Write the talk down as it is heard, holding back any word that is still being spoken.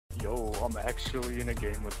Yo, I'm actually in a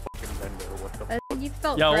game with fucking Mendo. What the fuck? You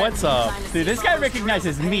felt Yo, threatened. what's up? Dude, this guy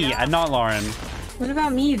recognizes me and not Lauren. What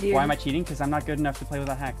about me, dude? Why am I cheating? Because I'm not good enough to play with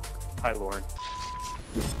a hack. Hi, Lauren.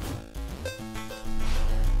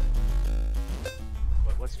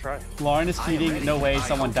 Let's try. Lauren is cheating. No way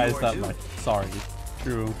someone dies that much. Sorry.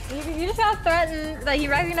 True. You just got threatened that he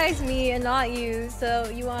recognized me and not you, so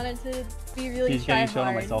you wanted to be really He's getting shown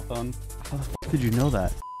on my cell phone. How the fuck did you know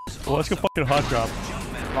that? Well, let's go fucking hot drop.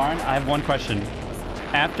 Lauren, I have one question.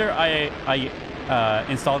 After I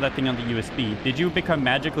installed that thing on the USB, did you become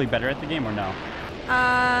magically better at the game or no?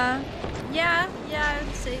 Yeah, I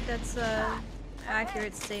would say that's a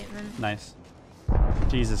accurate statement. Nice.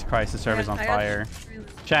 Jesus Christ, the server's on fire.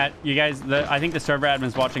 Chat, you guys, I think the server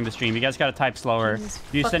admin's watching the stream. You guys gotta type slower.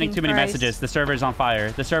 You're sending too many messages. The server's on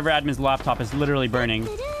fire. The server admin's laptop is literally burning.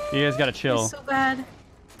 You guys gotta chill. It's so bad.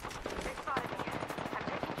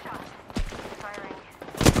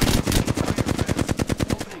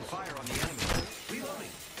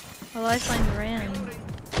 A lifeline ran.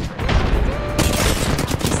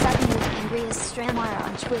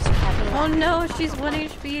 Oh no, she's 1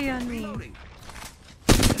 HP on me.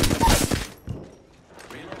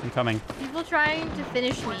 I'm coming. People trying to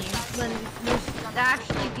finish me when there's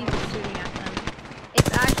actually people shooting at them. It's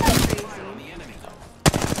actually crazy.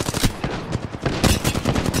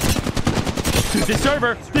 Dude, this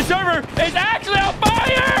server is actually on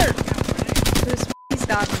fire! Please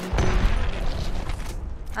stop me, dude.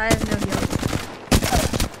 I have no heals.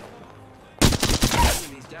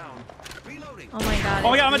 Oh my god. Oh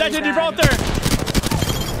my god, I'm a dead dude, bro, there!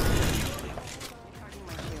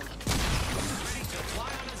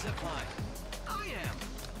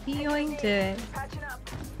 He yoinked it.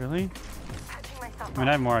 Really? I mean,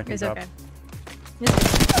 I have more I can It's drop. okay.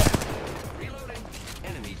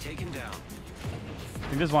 Enemy taken down. I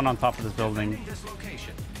think there's one on top of this building.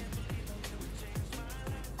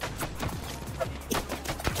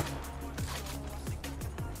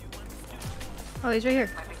 Oh, he's right here.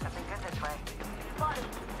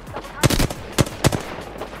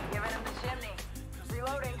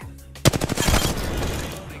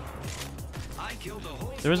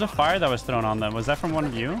 There was a fire that was thrown on them. Was that from one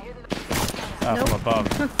of you? Oh, Nope. from above.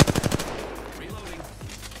 Reloading.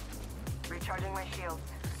 Recharging my shield.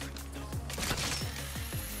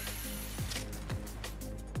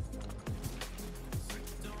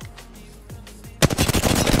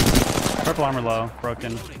 Purple armor low,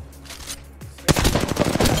 broken.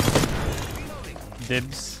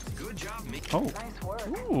 Dibs. Oh.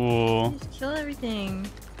 Ooh. Just kill everything.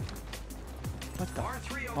 What the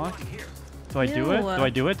fuck? Do I do it? Do I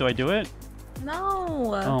do it? Do I do it?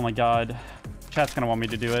 No. Oh my god. Chat's gonna want me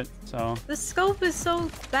to do it, so. The scope is so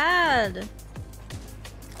bad.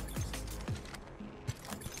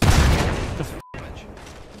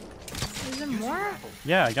 Is there more?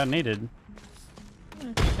 Yeah, I got naded.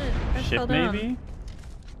 Oh, shit. I Ship fell down. maybe?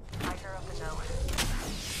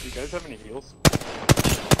 Do you guys have any heals?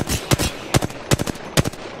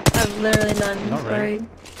 I have literally none. Not Sorry. right.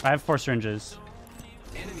 I have 4 syringes.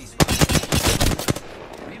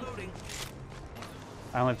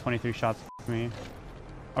 I only have 23 shots for me.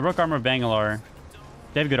 I broke armor of Bangalore.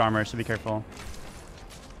 They have good armor, so be careful.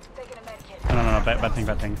 Oh, no, bad thing.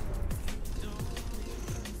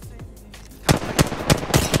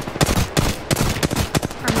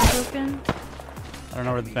 Armor broken. I don't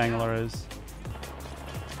know where the Bangalore is.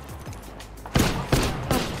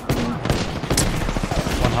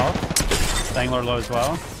 One health. Bangalore low as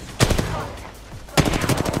well.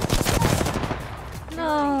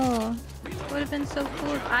 No. Would have been so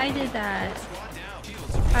cool if I did that.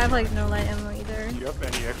 I have like no light ammo either. Do you have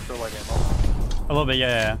any extra light ammo? A little bit,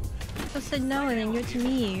 yeah. I said no and then you're to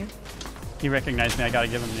me. He recognized me. I gotta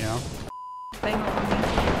give him, you know. Bang on me.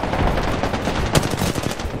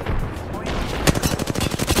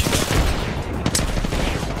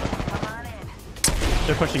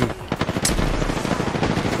 They're pushing.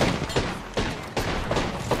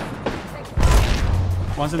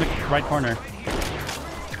 One's in the right corner.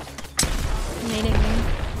 Nading me.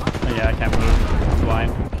 Oh, yeah, I can't move. I'm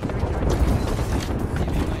blind.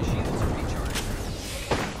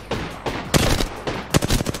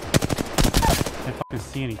 Can't fucking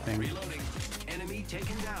see anything.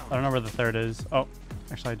 I don't know where the third is. Oh,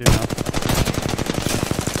 actually I do know.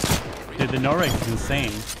 Dude, the no rig is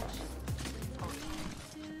insane.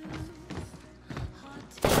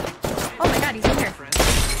 Oh my god, he's in here.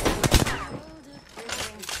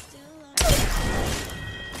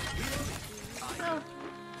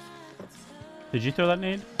 Did you throw that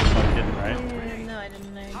nade? Oh, you didn't, right? No, I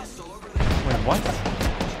didn't know. Wait, what?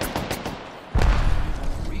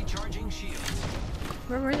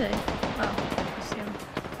 Where were they? Oh, I see 'em.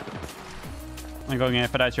 I'm going in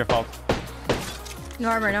if it's your fault. No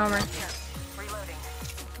armor, no armor. Reloading.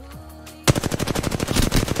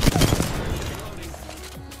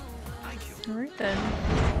 Alright then.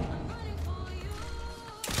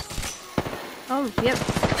 Oh, yep.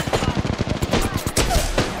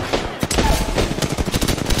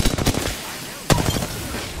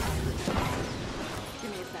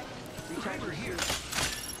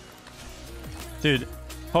 Dude,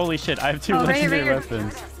 holy shit, I have two Oh, right here, legendary right here.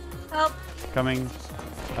 weapons. Help! Coming.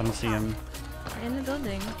 I don't see him. In the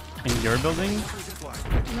building. In your building?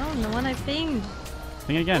 No, the one I pinged.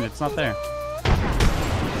 Ping again, it's not there.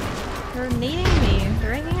 They're needing me.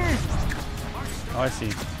 They're right here. Oh, I see.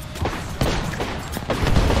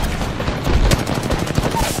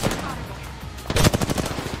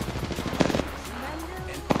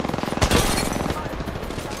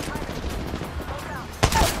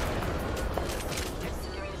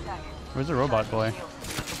 Where's the robot boy?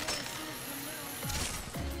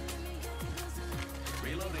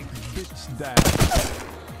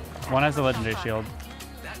 One has a legendary shield.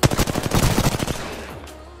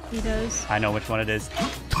 He does. I know which one it is.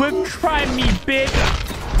 Quit trying me, bitch!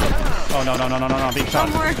 Oh no, no, no, no, no, no, big shot.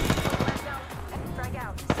 One more.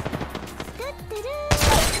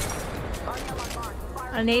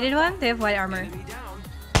 A naded one? They have white armor.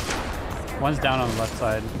 One's down on the left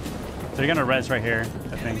side. They're gonna res right here,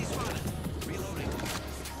 I think.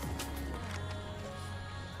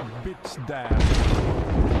 Bitch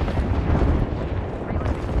down.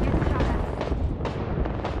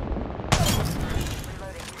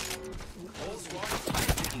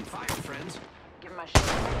 Taking fire, friends. Give him my shield.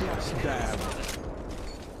 Bitch down.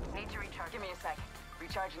 Need to recharge. Give me a sec.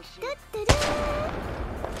 Recharging shield.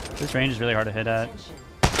 This range is really hard to hit at.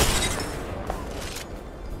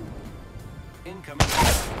 Incoming.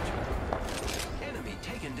 Enemy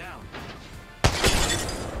taken down.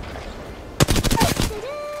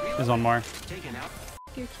 There's one more. Taken out.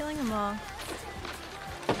 You're killing them all.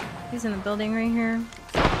 He's in the building right here.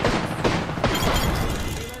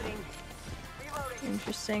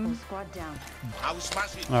 Interesting. Squad down.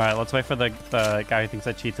 Alright, let's wait for the guy who thinks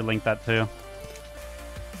I cheat to link that too.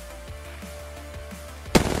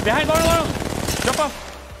 Behind, Lauren! Jump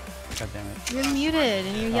off! God damn it. You're muted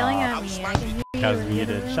and you're yelling at me. I can hear you. Guy's in the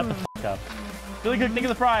muted. other Shut the room. fuck up. Really good thing of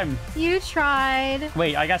the prime. You tried.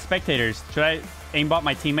 Wait, I got spectators. Should I aimbot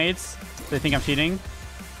my teammates? They think I'm cheating?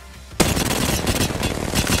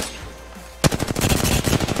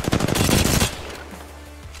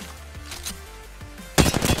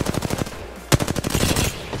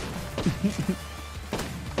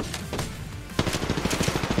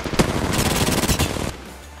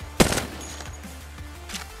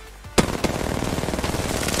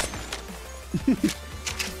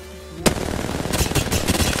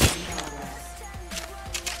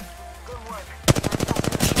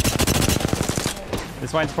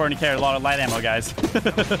 This wine's pouring to carry a lot of light ammo, guys.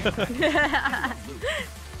 The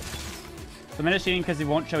minute cheating because he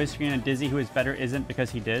won't show his screen and Dizzy, who is better, isn't because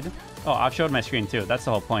he did. Oh, I've showed my screen too. That's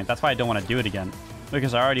the whole point. That's why I don't want to do it again.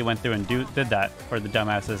 Because I already went through and did that for the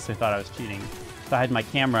dumbasses who thought I was cheating. So I had my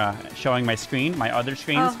camera showing my screen, my other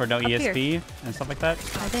screens for no up ESP here. and stuff like that.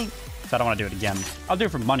 I think. So I don't want to do it again. I'll do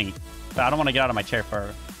it for money. But I don't want to get out of my chair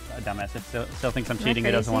for a dumbass. If still thinks I'm Isn't that cheating,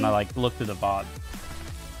 he doesn't want to crazy? like look through the VOD.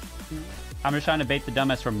 I'm just trying to bait the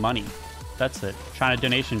dumbass for money. That's it. Trying to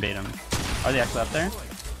donation bait him. Are they actually up there?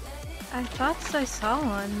 I thought I saw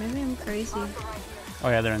one. Maybe I'm crazy. Oh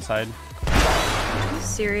yeah, they're inside. Are you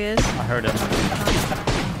serious? I heard it.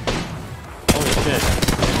 Holy shit.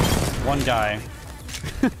 One guy.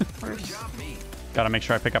 Of course. Gotta make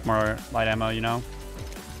sure I pick up more light ammo, you know?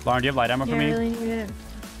 Lauren, do you have light ammo for Yeah, I me? really need it.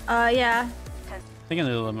 Yeah. I think I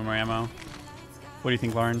need a little bit more ammo. What do you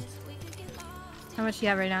think, Lauren? How much do you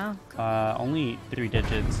have right now? Only 3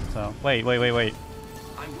 digits, so... Wait.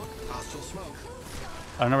 I'm hostile smoke.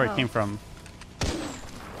 I don't know where it Oh. came from.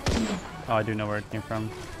 Oh, I do know where it came from.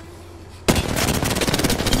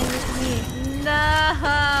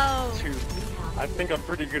 No! Dude, I think I'm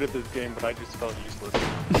pretty good at this game, but I just felt useless.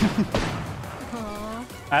 Aw.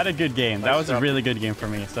 I had a good game. That Nice was a job. really good game for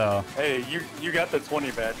me, so... Hey, you got the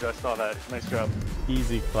 20 badge. I saw that. Nice job.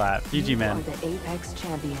 Easy clap. GG, man. The Apex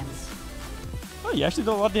champions. Oh, you actually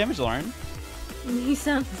did a lot of damage, Lauren. You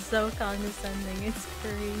sound so condescending. It's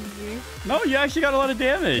crazy. No, you actually got a lot of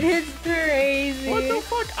damage. It's crazy. What the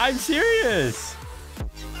fuck? I'm serious.